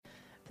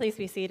Please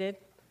be seated.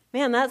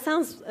 Man, that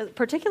sounds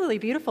particularly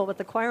beautiful with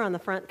the choir on the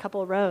front couple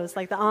of rows.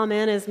 Like the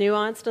amen is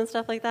nuanced and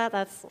stuff like that.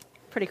 That's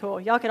pretty cool.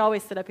 Y'all could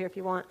always sit up here if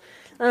you want.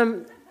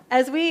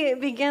 As we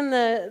begin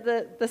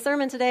the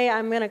sermon today,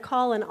 I'm going to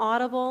call an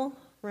audible,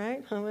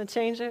 right? I'm going to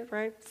change it,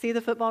 right? See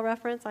the football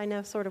reference? I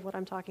know sort of what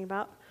I'm talking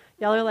about.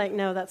 Y'all are like,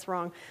 no, that's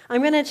wrong.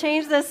 I'm going to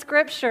change the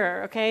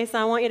scripture, okay? So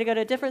I want you to go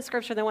to a different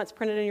scripture than what's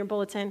printed in your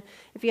bulletin.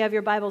 If you have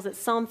your Bibles, it's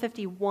Psalm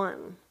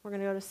 51. We're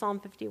going to go to Psalm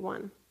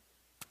 51.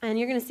 And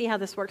you're going to see how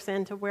this works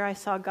into where I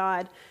saw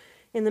God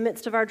in the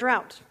midst of our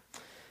drought.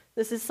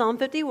 This is Psalm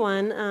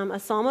 51, a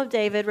psalm of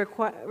David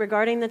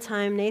regarding the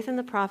time Nathan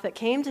the prophet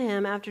came to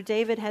him after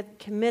David had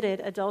committed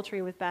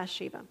adultery with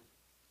Bathsheba.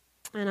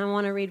 And I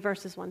want to read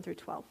verses 1 through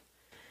 12.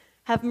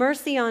 Have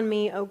mercy on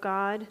me, O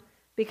God,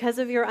 because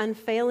of your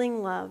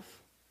unfailing love.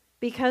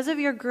 Because of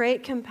your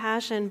great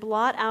compassion,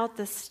 blot out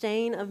the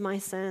stain of my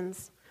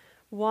sins.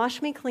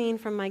 Wash me clean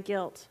from my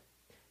guilt.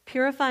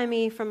 Purify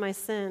me from my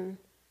sin.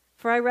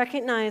 For I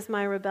recognize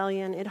my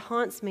rebellion. It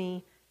haunts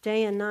me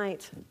day and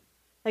night.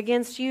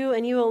 Against you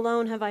and you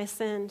alone have I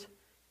sinned.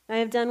 I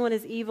have done what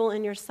is evil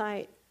in your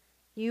sight.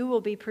 You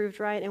will be proved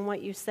right in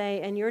what you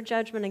say, and your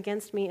judgment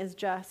against me is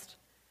just.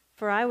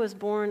 For I was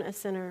born a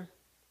sinner.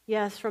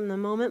 Yes, from the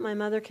moment my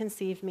mother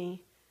conceived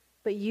me.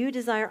 But you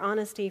desire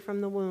honesty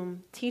from the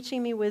womb,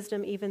 teaching me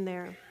wisdom even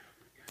there.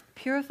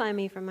 Purify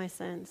me from my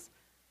sins,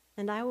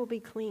 and I will be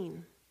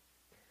clean.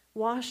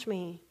 Wash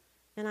me,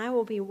 and I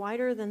will be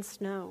whiter than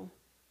snow.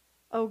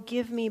 Oh,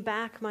 give me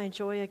back my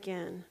joy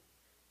again.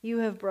 You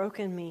have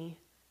broken me.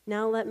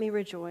 Now let me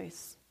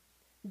rejoice.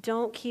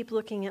 Don't keep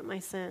looking at my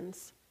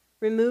sins.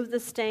 Remove the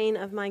stain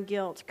of my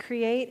guilt.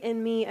 Create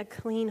in me a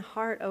clean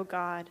heart, O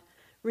God.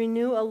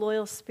 Renew a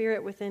loyal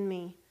spirit within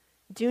me.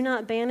 Do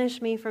not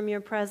banish me from your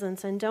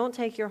presence, and don't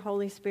take your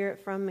Holy Spirit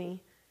from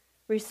me.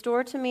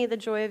 Restore to me the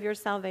joy of your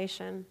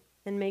salvation,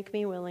 and make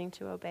me willing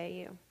to obey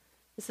you.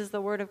 This is the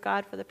word of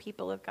God for the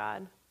people of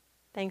God.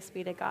 Thanks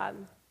be to God.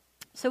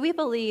 So we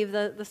believe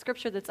the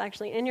scripture that's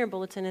actually in your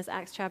bulletin is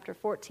Acts chapter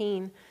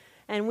 14.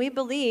 And we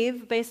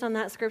believe, based on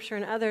that scripture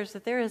and others,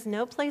 that there is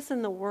no place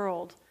in the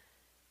world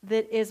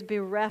that is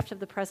bereft of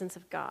the presence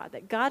of God,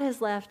 that God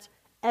has left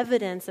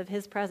evidence of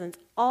his presence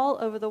all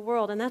over the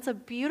world. And that's a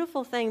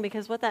beautiful thing,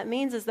 because what that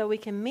means is that we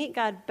can meet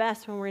God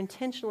best when we're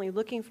intentionally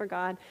looking for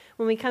God,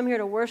 when we come here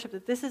to worship,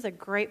 that this is a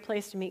great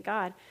place to meet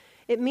God.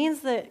 It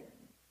means that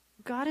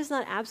God is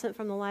not absent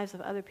from the lives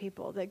of other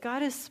people, that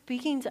God is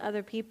speaking to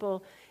other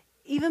people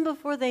even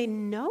before they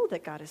know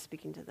that God is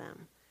speaking to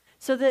them.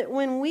 So that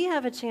when we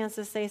have a chance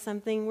to say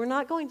something, we're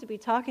not going to be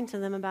talking to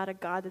them about a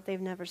God that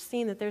they've never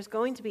seen, that there's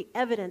going to be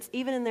evidence,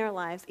 even in their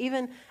lives,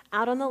 even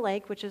out on the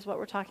lake, which is what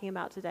we're talking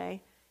about today,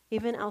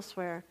 even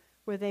elsewhere,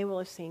 where they will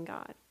have seen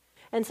God.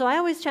 And so I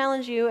always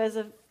challenge you, as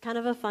a kind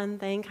of a fun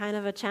thing, kind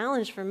of a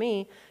challenge for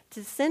me,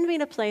 to send me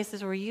to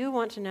places where you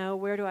want to know,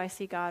 where do I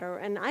see God?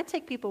 And I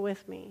take people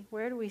with me.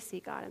 Where do we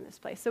see God in this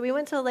place? So we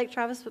went to a Lake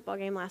Travis football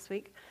game last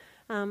week.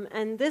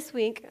 And this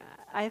week,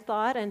 I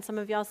thought, and some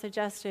of y'all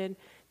suggested,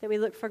 that we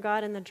look for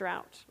God in the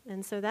drought.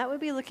 And so that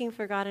would be looking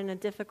for God in a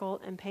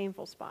difficult and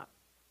painful spot.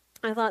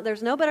 I thought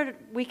there's no better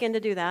weekend to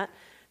do that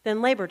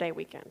than Labor Day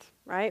weekend,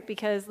 right?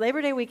 Because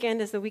Labor Day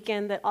weekend is the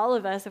weekend that all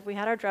of us, if we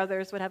had our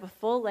druthers, would have a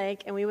full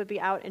lake and we would be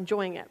out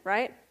enjoying it,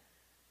 right?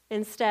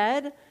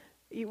 Instead,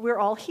 we're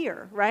all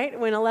here, right?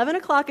 When 11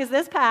 o'clock is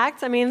this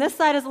packed, I mean, this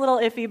side is a little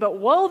iffy, but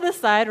whoa, this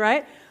side,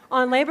 right?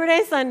 On Labor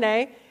Day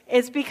Sunday,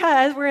 it's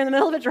because we're in the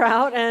middle of a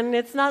drought and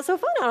it's not so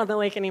fun out on the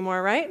lake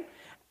anymore, right?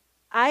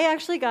 I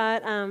actually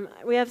got,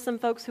 we have some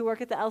folks who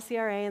work at the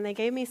LCRA, and they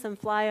gave me some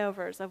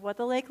flyovers of what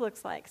the lake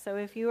looks like. So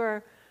if you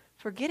are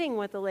forgetting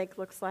what the lake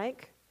looks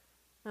like,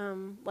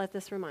 let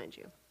this remind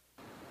you.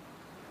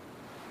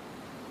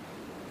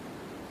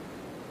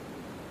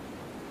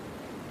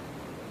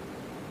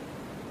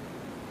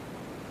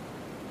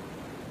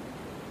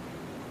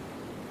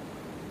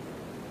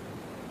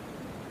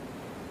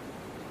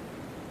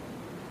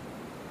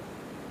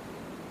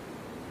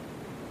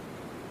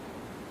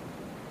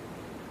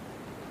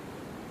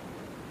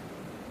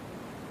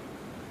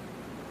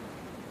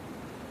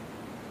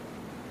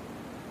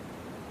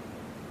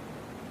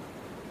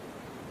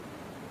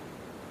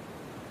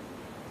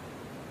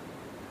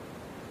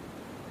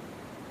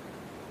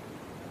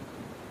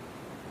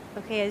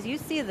 Okay, as you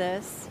see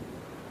this,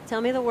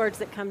 tell me the words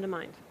that come to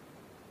mind.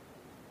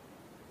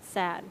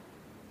 Sad.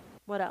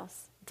 What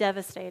else?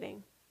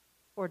 Devastating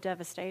or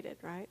devastated,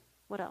 right?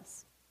 What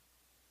else?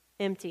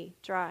 Empty,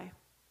 dry,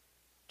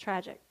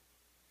 tragic,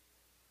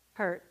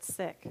 hurt,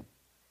 sick.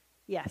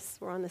 Yes,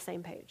 we're on the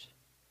same page.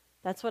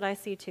 That's what I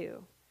see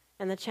too.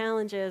 And the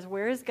challenge is,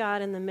 where is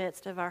God in the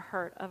midst of our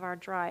hurt, of our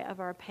dry, of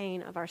our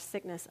pain, of our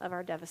sickness, of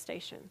our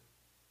devastation?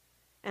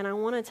 And I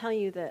want to tell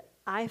you that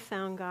I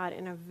found God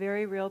in a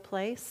very real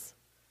place.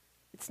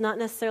 It's not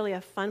necessarily a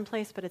fun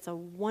place, but it's a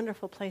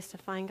wonderful place to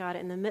find God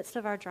in the midst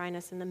of our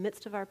dryness, in the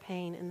midst of our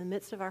pain, in the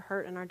midst of our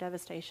hurt and our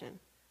devastation.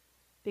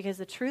 Because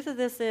the truth of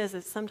this is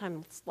that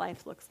sometimes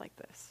life looks like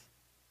this.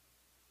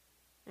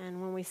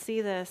 And when we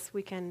see this,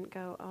 we can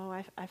go, oh,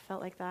 I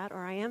felt like that,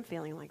 or I am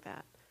feeling like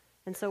that.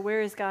 And so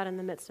where is God in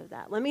the midst of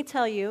that? Let me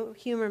tell you,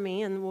 humor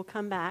me, and we'll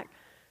come back,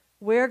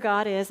 where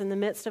God is in the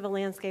midst of a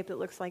landscape that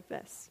looks like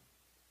this.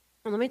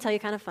 And let me tell you a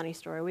kind of funny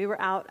story. We were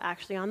out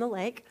actually on the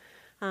lake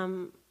a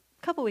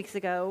couple weeks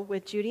ago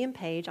with Judy and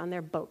Paige on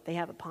their boat. They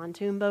have a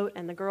pontoon boat,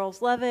 and the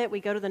girls love it. We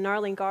go to the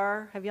Gnarly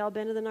Gar. Have y'all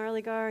been to the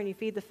Gnarly Gar? And you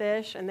feed the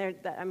fish, and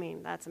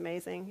that's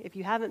amazing. If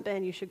you haven't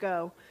been, you should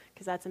go,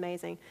 because that's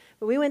amazing.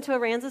 But we went to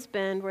Aransas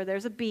Bend, where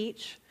there's a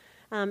beach,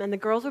 and the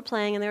girls were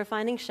playing, and they were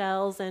finding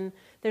shells, and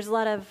there's a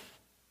lot of,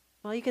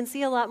 well, you can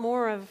see a lot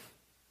more of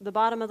the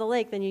bottom of the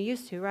lake than you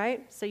used to,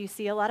 right? So you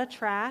see a lot of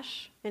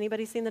trash.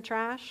 Anybody seen the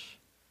trash?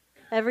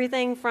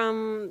 Everything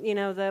from,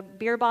 the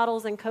beer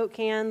bottles and Coke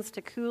cans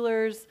to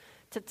coolers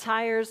to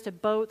tires to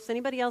boats.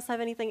 Anybody else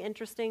have anything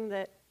interesting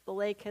that the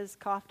lake has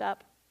coughed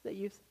up that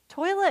you...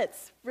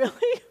 Toilets,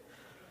 really?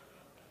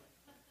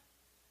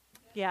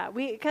 Yeah,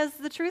 because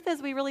the truth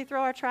is we really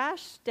throw our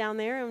trash down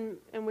there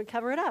and we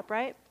cover it up,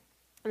 right?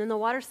 And then the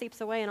water seeps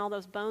away and all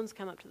those bones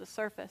come up to the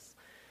surface.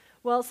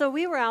 Well, so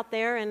we were out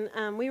there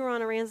and we were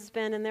on Aransas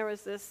Bend, and there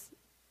was this,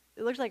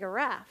 it looked like a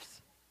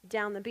raft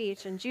down the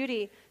beach, and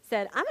Judy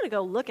said, I'm going to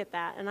go look at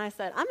that. And I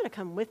said, I'm going to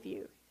come with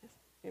you.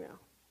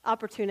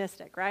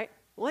 Opportunistic, right?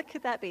 What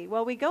could that be?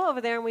 Well, we go over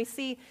there and we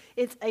see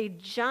it's a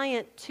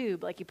giant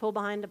tube, like you pull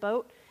behind a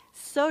boat.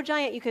 So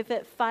giant you could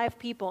fit 5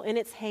 people. In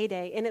its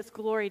heyday, in its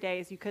glory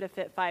days, you could have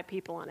fit 5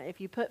 people on it.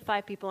 If you put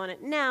 5 people on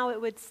it now, it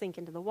would sink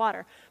into the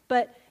water.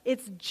 But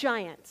it's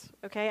giant,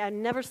 okay? I've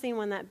never seen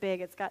one that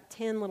big. It's got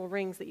 10 little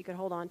rings that you could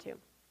hold on to.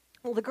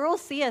 Well, the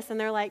girls see us and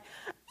they're like,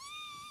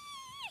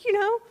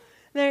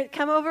 they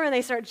come over and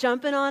they start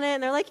jumping on it,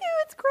 and they're like, ew,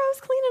 it's gross,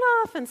 clean it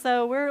off. And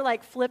so we're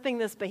like flipping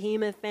this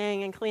behemoth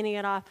thing and cleaning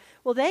it off.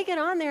 Well, they get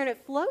on there and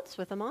it floats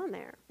with them on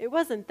there. It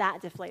wasn't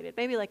that deflated,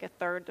 maybe like a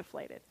third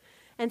deflated.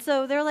 And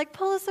so they're like,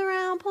 pull us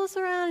around,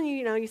 and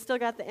you still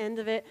got the end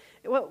of it.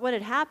 What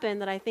had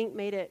happened that I think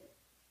made it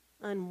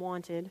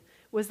unwanted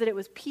was that it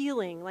was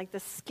peeling, like the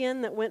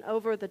skin that went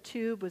over the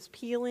tube was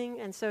peeling.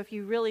 And so if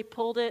you really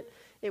pulled it,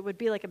 it would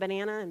be like a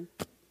banana and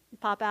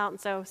pop out. And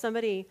so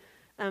somebody...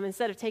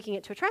 instead of taking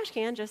it to a trash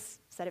can, just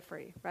set it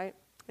free, right?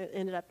 It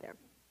ended up there.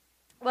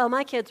 Well,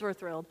 my kids were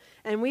thrilled,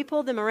 and we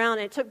pulled them around,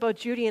 and it took both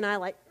Judy and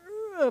I,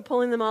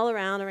 pulling them all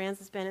around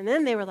Aransas Bend, and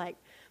then they were like,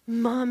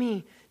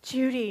 Mommy,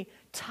 Judy,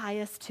 tie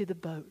us to the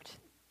boat,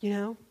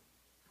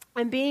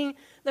 And being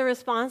the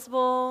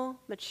responsible,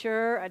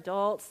 mature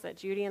adults that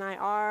Judy and I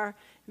are,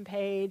 and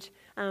Paige,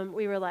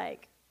 we were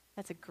like,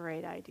 that's a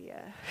great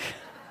idea.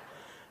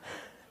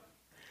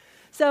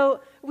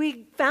 So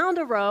we found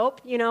a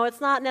rope,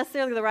 it's not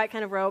necessarily the right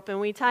kind of rope, and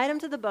we tied them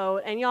to the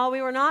boat, and y'all,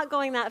 we were not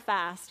going that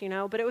fast,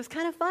 but it was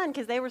kind of fun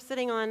because they were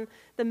sitting on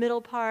the middle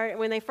part.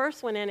 When they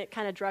first went in, it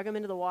kind of drug them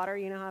into the water,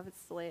 how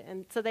it's silly,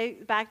 and so they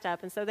backed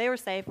up, and so they were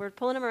safe. We were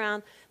pulling them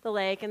around the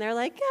lake, and they're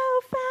like, go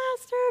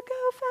faster,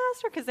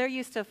 because they're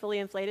used to a fully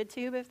inflated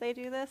tube if they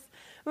do this.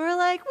 And we're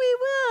like, we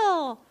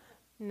will.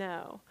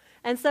 No.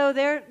 And so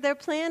they're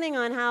planning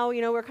on how,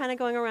 we're kind of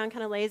going around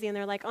kind of lazy, and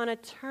they're like, on a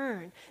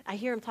turn, I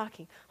hear them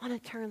talking, on a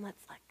turn,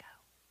 let's let go.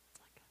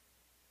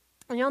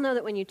 And y'all know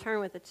that when you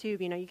turn with a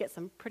tube, you get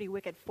some pretty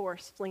wicked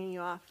force flinging you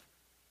off.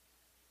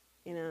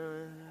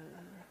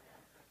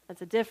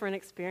 That's a different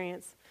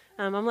experience.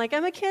 I'm like,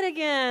 I'm a kid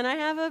again. I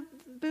have a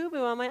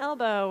boo-boo on my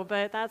elbow,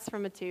 but that's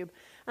from a tube.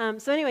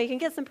 So anyway, you can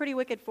get some pretty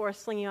wicked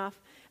force flinging you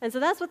off. And so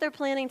that's what they're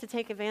planning to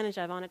take advantage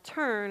of on a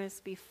turn, is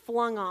to be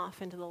flung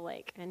off into the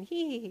lake. And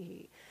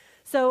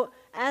So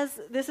as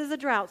this is a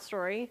drought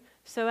story,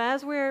 so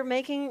as we're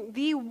making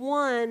the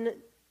one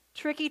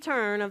tricky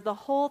turn of the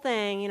whole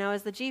thing,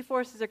 as the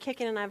G-forces are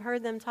kicking and I've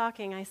heard them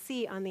talking, I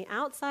see on the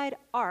outside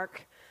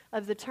arc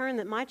of the turn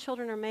that my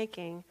children are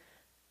making,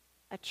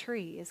 a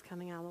tree is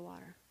coming out of the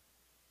water.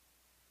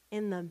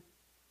 In the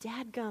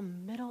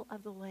dadgum middle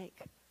of the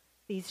lake,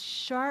 these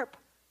sharp,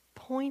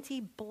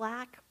 pointy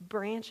black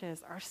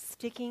branches are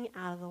sticking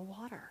out of the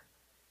water.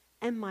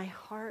 And my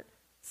heart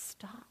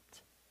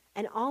stopped.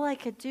 And all I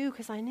could do,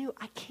 because I knew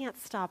I can't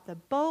stop the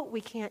boat,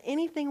 we can't,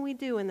 anything we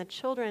do, and the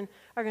children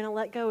are going to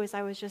let go, is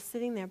I was just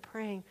sitting there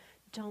praying,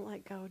 don't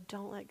let go,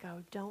 don't let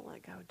go, don't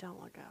let go,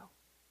 don't let go.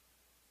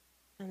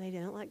 And they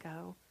didn't let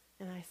go.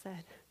 And I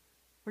said,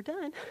 we're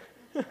done.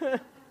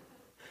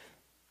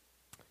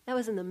 That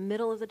was in the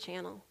middle of the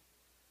channel,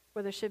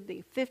 where there should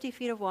be 50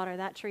 feet of water.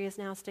 That tree is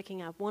now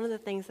sticking up. One of the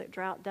things that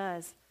drought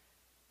does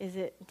is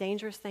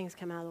dangerous things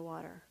come out of the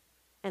water.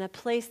 And a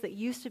place that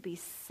used to be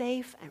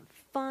safe and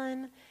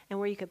fun and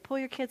where you could pull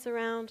your kids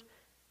around,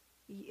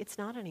 it's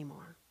not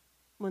anymore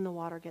when the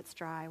water gets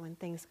dry, when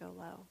things go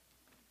low.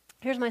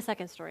 Here's my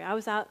second story. I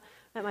was out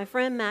at my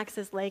friend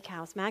Max's lake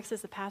house. Max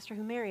is the pastor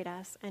who married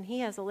us, and he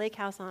has a lake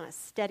house on a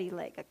steady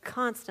lake, a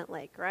constant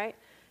lake, right?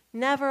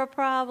 Never a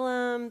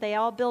problem. They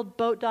all build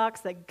boat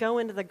docks that go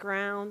into the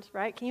ground,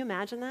 right? Can you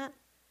imagine that?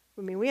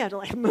 I mean, we had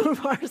to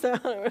move ours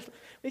out.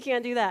 We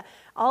can't do that.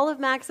 All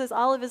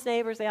of his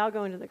neighbors, they all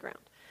go into the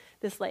ground,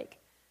 this lake.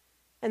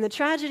 And the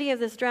tragedy of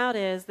this drought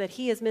is that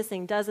he is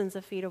missing dozens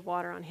of feet of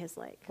water on his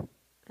lake.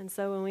 And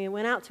so when we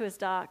went out to his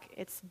dock,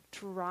 it's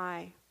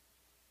dry.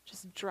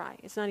 just dry.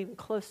 It's not even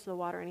close to the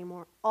water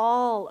anymore.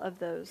 All of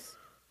those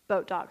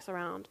boat docks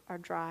around are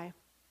dry.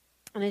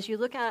 And as you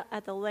look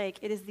at the lake,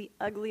 it is the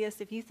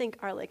ugliest. If you think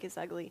our lake is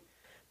ugly,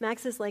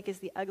 Max's lake is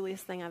the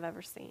ugliest thing I've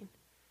ever seen.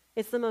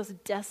 It's the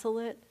most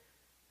desolate,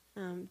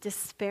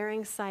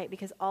 despairing sight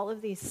because all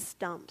of these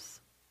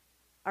stumps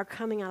are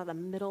coming out of the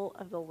middle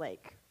of the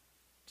lake,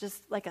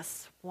 just like a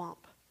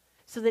swamp.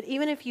 So that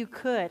even if you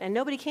could, and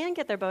nobody can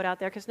get their boat out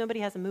there because nobody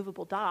has a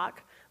movable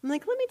dock. I'm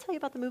like, let me tell you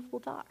about the movable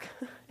dock.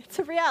 It's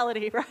a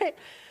reality, right?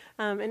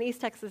 In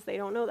East Texas, they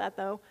don't know that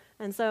though.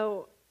 And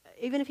so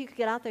even if you could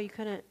get out there, you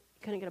couldn't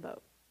get a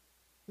boat.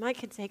 You might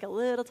could take a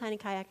little tiny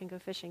kayak and go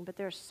fishing, but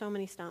there are so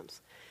many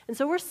stumps. And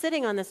so we're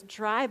sitting on this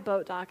dry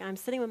boat dock, and I'm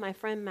sitting with my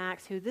friend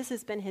Max, who this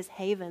has been his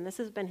haven, this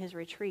has been his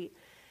retreat.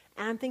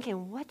 And I'm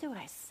thinking, what do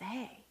I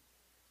say?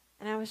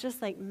 And I was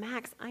just like,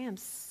 Max, I am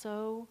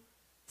so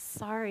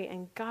sorry,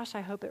 and gosh,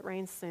 I hope it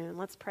rains soon.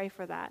 Let's pray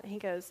for that. And he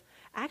goes,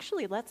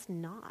 actually, let's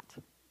not.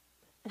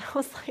 And I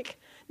was like,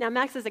 now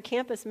Max is a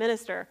campus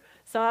minister,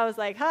 so I was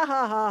like, ha,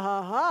 ha, ha,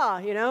 ha,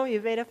 ha,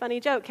 you've made a funny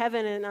joke.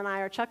 Kevin and I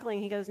are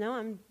chuckling. He goes, no,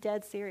 I'm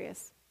dead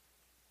serious.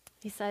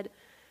 He said,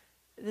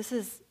 this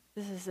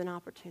is an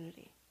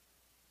opportunity.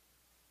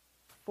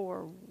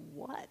 For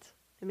what?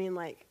 I mean,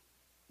 like,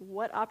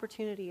 what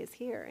opportunity is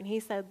here? And he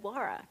said,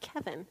 Laura,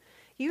 Kevin,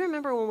 you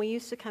remember when we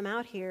used to come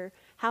out here,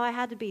 how I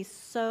had to be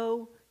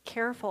so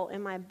careful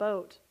in my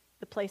boat,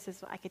 the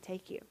places I could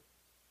take you,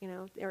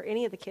 or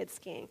any of the kids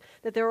skiing,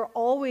 that there were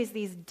always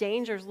these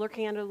dangers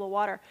lurking under the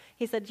water.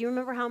 He said, do you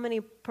remember how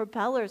many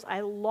propellers I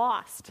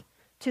lost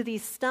to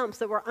these stumps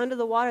that were under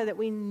the water that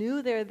we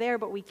knew they're there,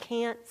 but we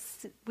can't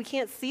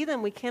see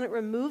them, we can't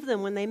remove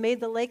them. When they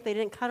made the lake, they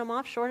didn't cut them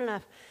off short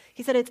enough.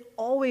 He said, it's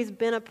always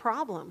been a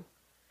problem.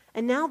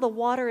 And now the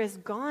water is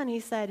gone. He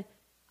said,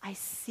 I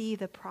see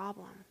the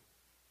problem.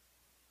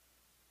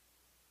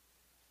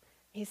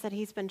 He said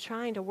he's been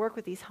trying to work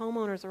with these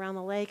homeowners around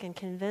the lake and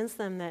convince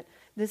them that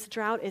this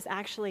drought is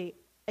actually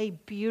a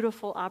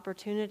beautiful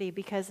opportunity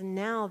because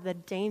now the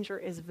danger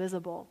is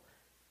visible.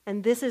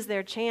 And this is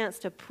their chance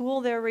to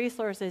pool their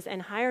resources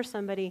and hire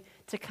somebody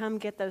to come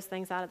get those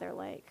things out of their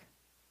lake.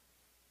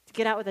 To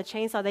get out with a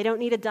chainsaw. They don't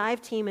need a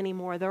dive team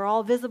anymore. They're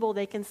all visible.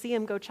 They can see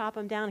them, go chop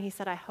them down. He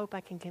said, I hope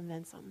I can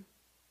convince them.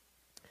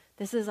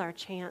 This is our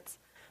chance.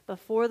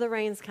 Before the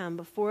rains come,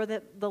 before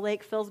the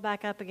lake fills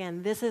back up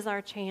again, this is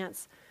our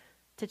chance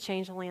to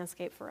change the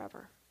landscape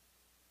forever.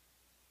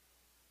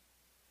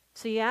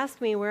 So you ask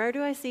me, where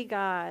do I see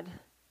God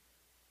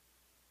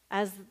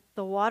as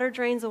the water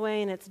drains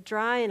away and it's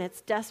dry and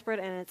it's desperate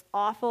and it's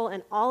awful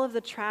and all of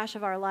the trash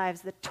of our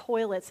lives, the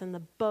toilets and the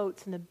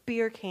boats and the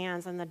beer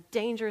cans and the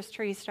dangerous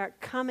trees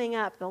start coming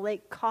up, the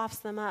lake coughs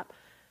them up.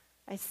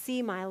 I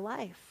see my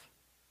life.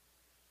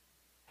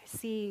 I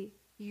see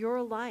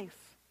your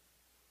life.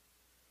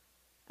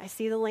 I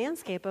see the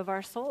landscape of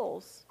our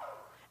souls.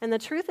 And the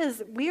truth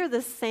is, we are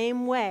the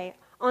same way.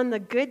 On the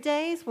good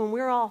days, when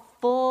we're all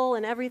full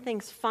and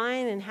everything's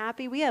fine and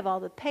happy, we have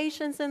all the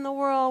patience in the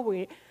world.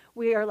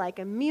 We are like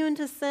immune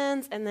to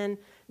sins, and then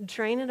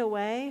drain it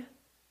away,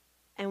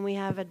 and we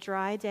have a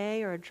dry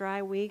day or a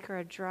dry week or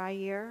a dry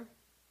year.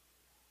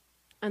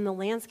 And the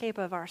landscape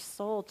of our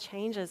soul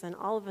changes, and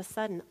all of a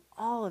sudden,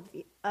 all of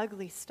the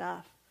ugly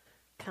stuff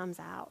comes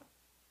out.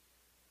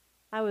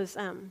 I was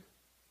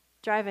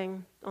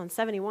driving on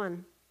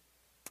 71.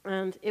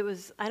 And it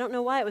was, I don't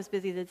know why it was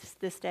busy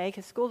this day,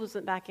 because school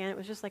wasn't back in. It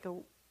was just like a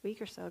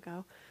week or so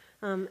ago.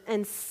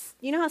 And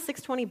you know how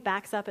 620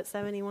 backs up at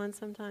 71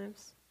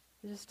 sometimes?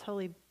 It just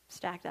totally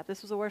stacked up.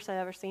 This was the worst I'd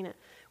ever seen it.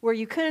 Where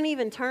you couldn't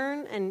even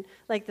turn, and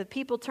like the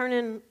people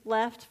turning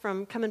left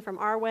coming from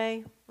our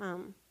way,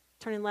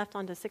 turning left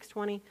onto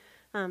 620,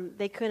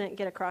 they couldn't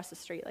get across the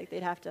street. Like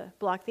they'd have to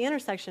block the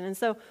intersection. And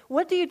so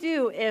what do you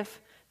do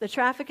if the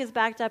traffic is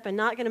backed up and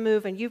not going to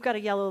move and you've got a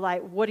yellow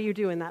light? What do you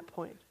do in that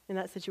point, in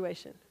that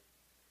situation?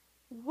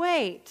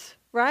 Wait,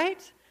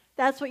 right?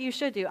 That's what you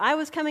should do. I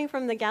was coming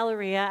from the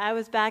Galleria. I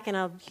was back in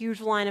a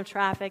huge line of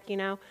traffic,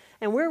 and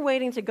we're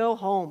waiting to go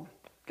home,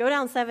 go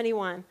down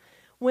 71,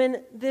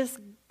 when this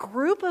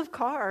group of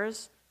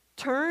cars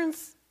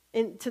turns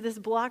into this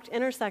blocked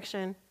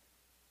intersection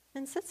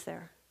and sits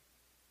there.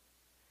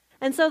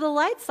 And so the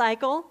light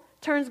cycle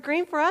turns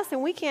green for us,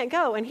 and we can't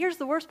go. And here's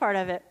the worst part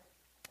of it.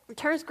 It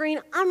turns green,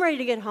 I'm ready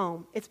to get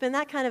home. It's been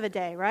that kind of a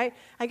day, right?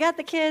 I got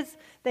the kids.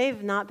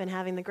 They've not been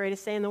having the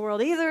greatest day in the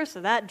world either, so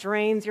that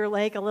drains your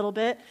lake a little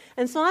bit.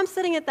 And so I'm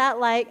sitting at that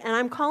light, and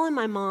I'm calling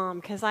my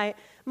mom, because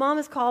Mom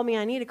has called me.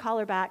 I need to call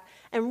her back.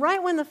 And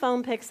right when the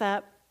phone picks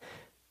up,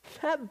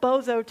 that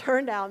bozo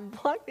turned out and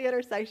blocked the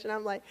intersection.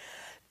 I'm like,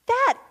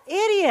 that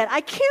idiot,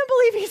 I can't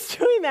believe he's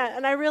doing that.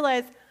 And I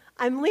realized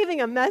I'm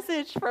leaving a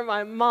message for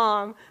my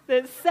mom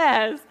that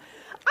says,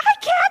 I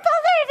can't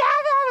believe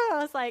that. I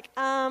was like,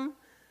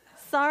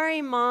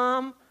 sorry,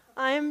 Mom,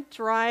 I'm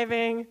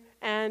driving,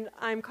 and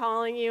I'm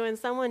calling you, and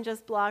someone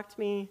just blocked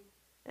me,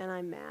 and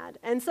I'm mad.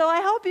 And so I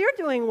hope you're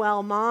doing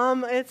well,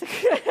 Mom. It's,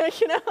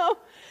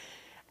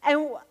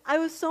 And I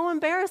was so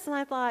embarrassed, and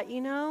I thought,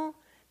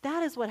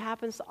 that is what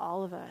happens to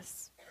all of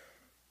us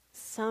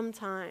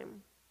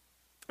sometime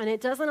And it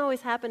doesn't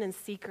always happen in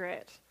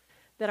secret,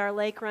 that our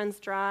lake runs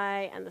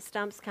dry and the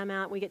stumps come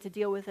out and we get to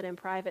deal with it in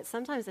private.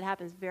 Sometimes it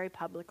happens very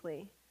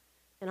publicly.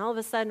 And all of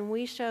a sudden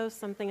we show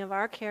something of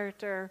our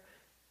character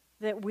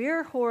that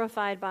we're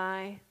horrified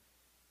by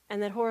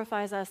and that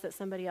horrifies us that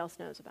somebody else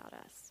knows about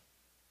us.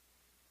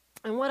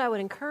 And what I would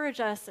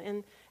encourage us,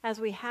 as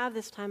we have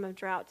this time of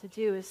drought, to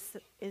do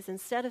is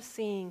instead of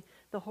seeing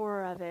the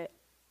horror of it,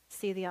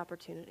 see the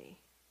opportunity.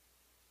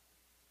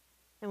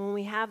 And when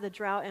we have the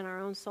drought in our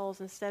own souls,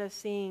 instead of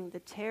seeing the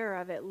terror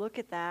of it, look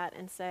at that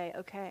and say,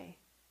 okay,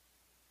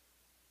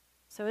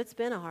 so it's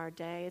been a hard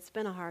day, it's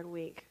been a hard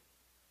week.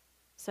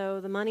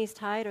 So the money's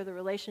tight, or the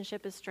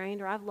relationship is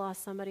strained, or I've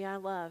lost somebody I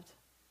loved,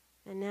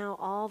 and now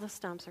all the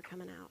stumps are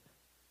coming out.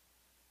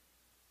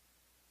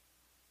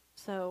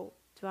 So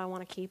do I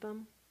want to keep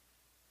them?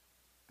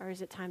 Or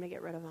is it time to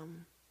get rid of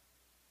them?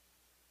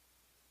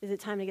 Is it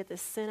time to get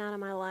this sin out of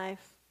my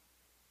life?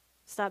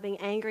 Stop being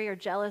angry or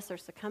jealous or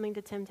succumbing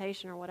to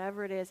temptation or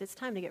whatever it is. It's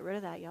time to get rid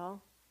of that,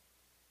 y'all.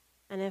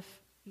 And if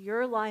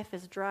your life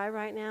is dry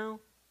right now, I'm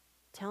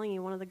telling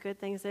you, one of the good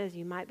things is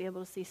you might be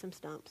able to see some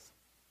stumps.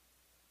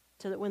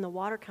 So that when the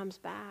water comes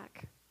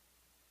back,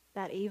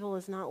 that evil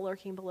is not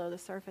lurking below the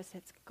surface.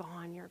 It's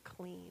gone. You're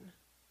clean.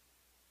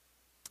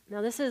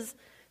 Now this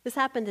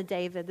happened to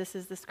David. This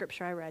is the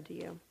scripture I read to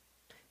you.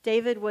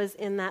 David was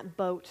in that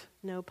boat,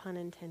 no pun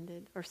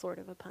intended, or sort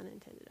of a pun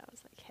intended. I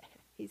was like, hey,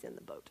 he's in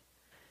the boat.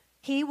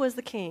 He was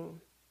the king.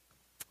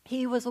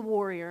 He was a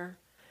warrior.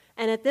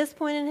 And at this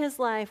point in his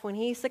life, when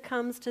he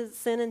succumbs to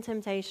sin and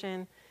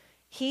temptation,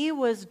 he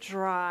was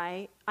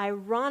dry,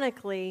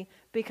 ironically,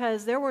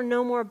 because there were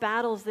no more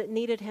battles that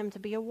needed him to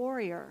be a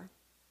warrior.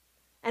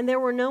 And there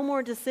were no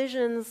more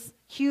decisions,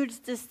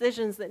 huge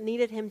decisions that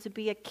needed him to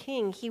be a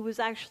king. He was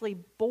actually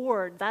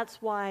bored. That's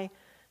why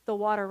the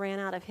water ran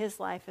out of his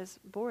life as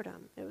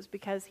boredom. It was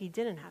because he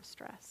didn't have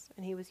stress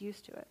and he was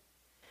used to it.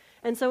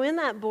 And so in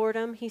that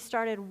boredom, he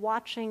started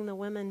watching the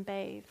women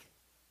bathe.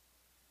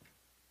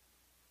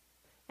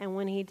 And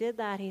when he did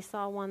that, he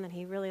saw one that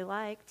he really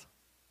liked.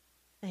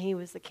 And he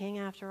was the king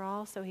after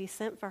all, so he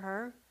sent for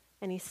her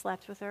and he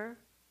slept with her.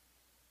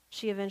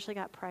 She eventually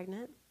got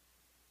pregnant.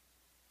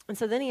 And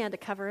so then he had to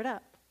cover it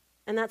up.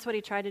 And that's what he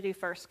tried to do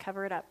first,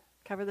 cover it up,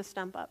 cover the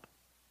stump up.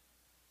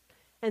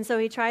 And so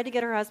he tried to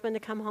get her husband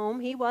to come home.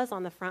 He was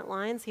on the front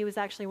lines. He was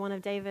actually one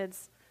of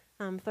David's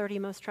 30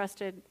 most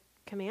trusted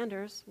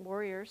commanders,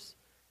 warriors.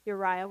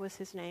 Uriah was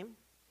his name.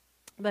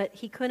 But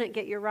he couldn't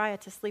get Uriah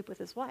to sleep with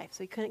his wife,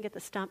 so he couldn't get the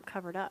stump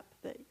covered up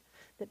that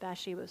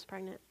Bathsheba was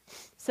pregnant.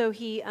 So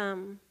he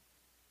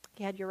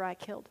had Uriah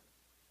killed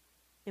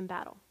in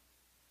battle.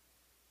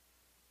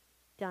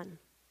 Done.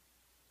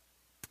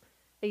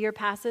 A year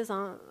passes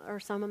or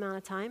some amount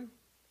of time.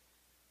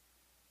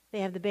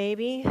 They have the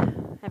baby.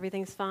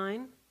 Everything's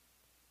fine.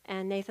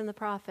 And Nathan the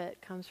prophet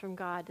comes from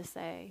God to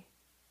say,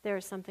 there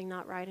is something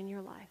not right in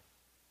your life.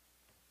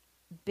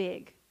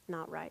 Big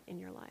not right in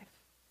your life.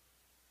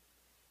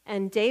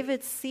 And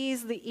David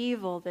sees the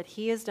evil that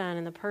he has done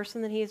and the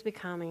person that he is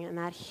becoming and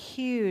that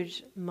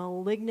huge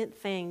malignant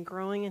thing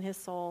growing in his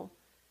soul.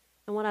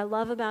 And what I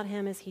love about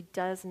him is he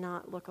does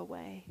not look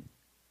away.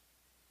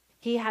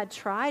 He had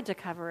tried to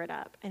cover it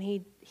up, and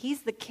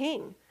he's the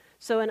king.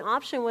 So an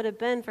option would have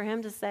been for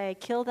him to say,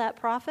 kill that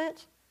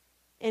prophet.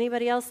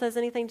 Anybody else says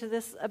anything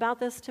about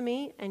this to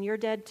me, and you're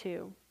dead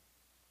too.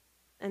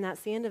 And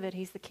that's the end of it.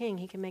 He's the king.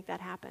 He can make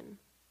that happen.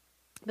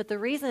 But the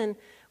reason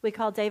we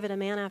call David a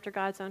man after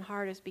God's own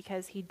heart is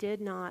because he did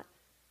not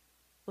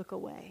look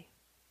away.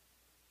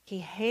 He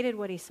hated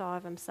what he saw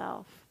of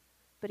himself,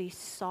 but he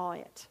saw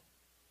it.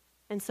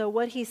 And so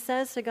what he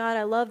says to God,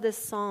 I love this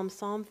psalm,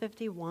 Psalm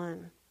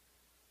 51.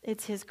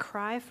 It's his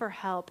cry for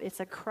help. It's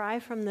a cry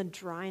from the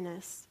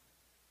dryness.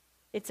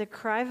 It's a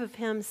cry of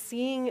him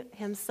seeing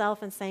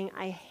himself and saying,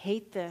 I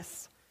hate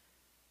this.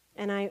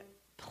 And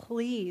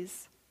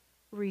please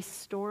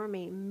restore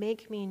me,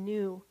 make me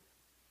new.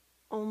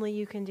 Only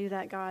you can do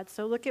that, God.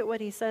 So look at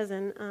what he says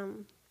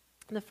in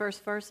the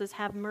first verses.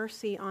 Have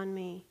mercy on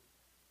me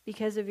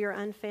because of your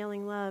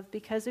unfailing love.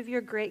 Because of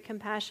your great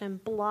compassion,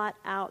 blot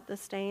out the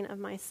stain of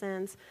my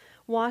sins.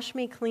 Wash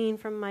me clean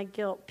from my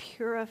guilt.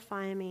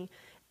 Purify me.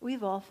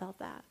 We've all felt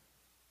that.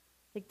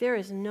 Like there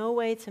is no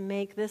way to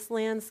make this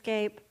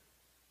landscape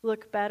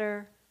look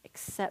better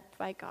except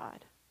by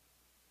God.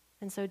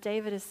 And so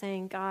David is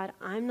saying, God,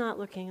 I'm not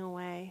looking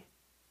away,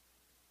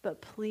 but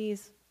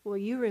please, will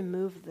you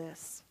remove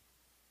this?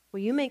 Will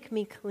you make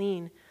me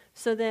clean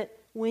so that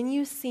when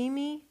you see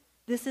me,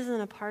 this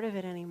isn't a part of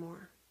it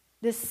anymore.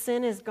 This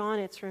sin is gone,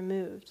 it's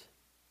removed.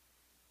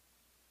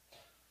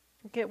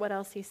 Look at what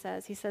else he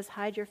says. He says,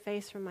 hide your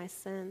face from my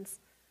sins.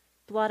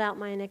 Blot out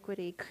my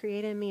iniquity.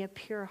 Create in me a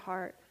pure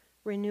heart.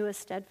 Renew a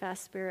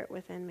steadfast spirit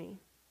within me.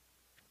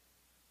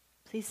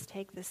 Please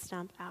take this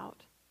stump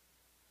out.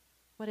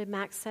 What did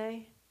Max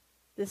say?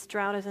 This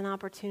drought is an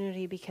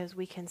opportunity because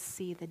we can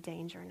see the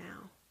danger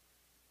now.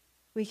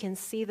 We can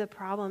see the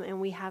problem and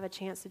we have a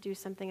chance to do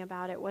something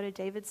about it. What did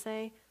David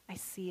say? I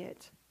see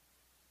it.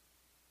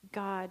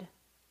 God,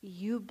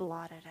 you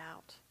blot it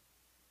out.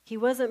 He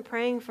wasn't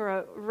praying for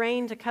a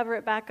rain to cover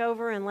it back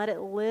over and let it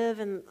live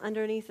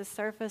underneath the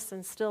surface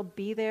and still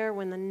be there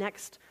when the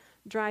next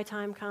dry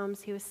time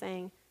comes. He was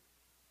saying,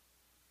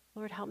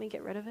 Lord, help me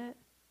get rid of it.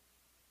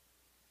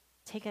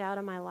 Take it out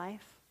of my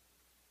life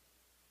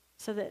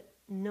so that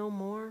no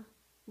more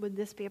would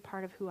this be a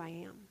part of who I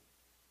am.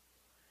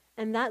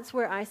 And that's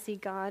where I see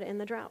God in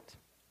the drought.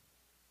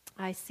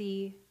 I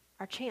see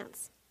our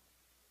chance.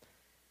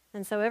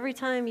 And so every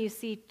time you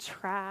see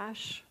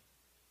trash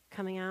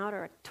coming out,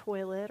 or a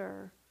toilet,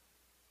 or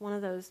one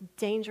of those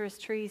dangerous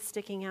trees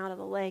sticking out of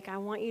the lake, I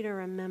want you to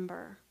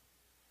remember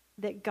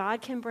that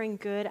God can bring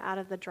good out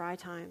of the dry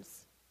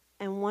times.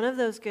 And one of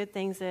those good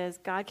things is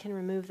God can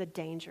remove the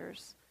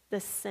dangers, the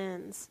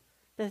sins,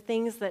 the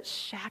things that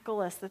shackle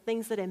us, the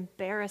things that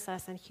embarrass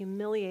us and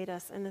humiliate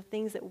us, and the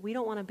things that we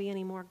don't want to be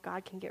anymore.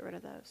 God can get rid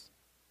of those.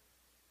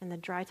 And the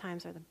dry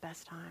times are the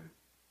best time.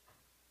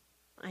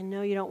 I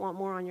know you don't want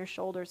more on your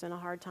shoulders in a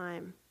hard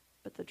time,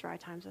 but the dry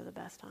times are the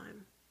best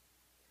time.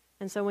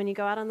 And so when you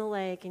go out on the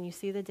lake and you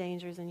see the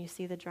dangers and you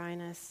see the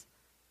dryness,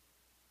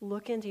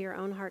 look into your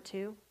own heart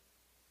too.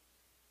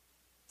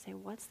 Say,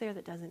 what's there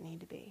that doesn't need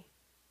to be?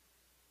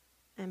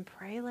 And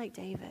pray like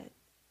David,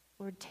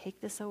 Lord, take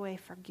this away,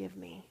 forgive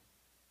me.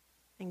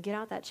 And get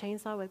out that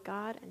chainsaw with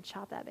God and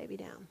chop that baby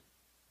down.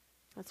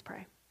 Let's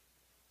pray.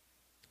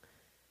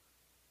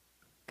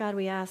 God,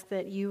 we ask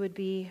that you would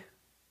be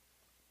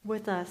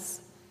with us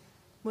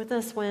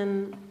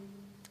when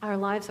our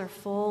lives are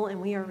full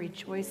and we are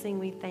rejoicing.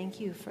 We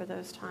thank you for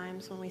those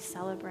times when we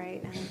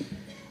celebrate and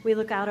we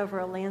look out over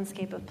a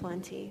landscape of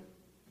plenty.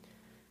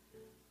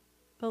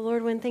 But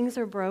Lord, when things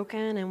are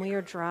broken and we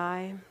are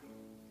dry,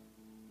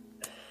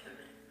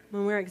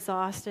 when we're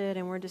exhausted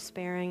and we're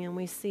despairing and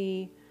we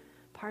see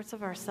parts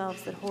of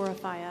ourselves that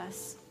horrify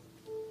us,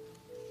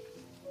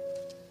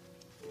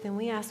 then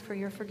we ask for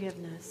your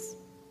forgiveness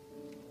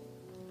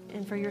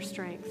and for your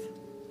strength,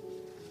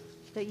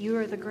 that you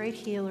are the great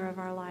healer of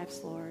our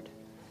lives, Lord.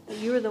 That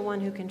you are the one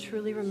who can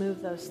truly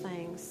remove those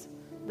things,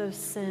 those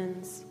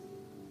sins,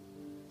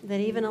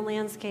 that even a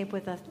landscape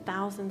with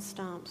 1,000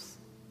 stumps,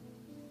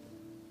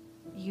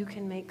 you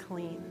can make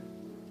clean.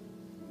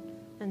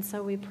 And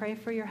so we pray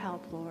for your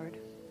help, Lord.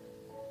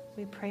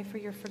 We pray for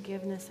your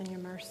forgiveness and your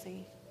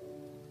mercy.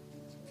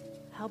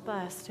 Help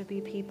us to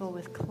be people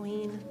with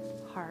clean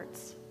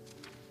hearts,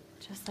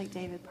 just like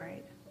David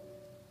prayed.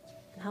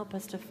 And help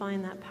us to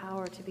find that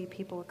power to be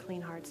people with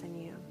clean hearts in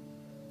you.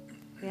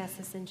 We ask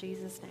this in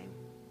Jesus' name.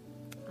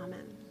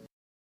 Amen.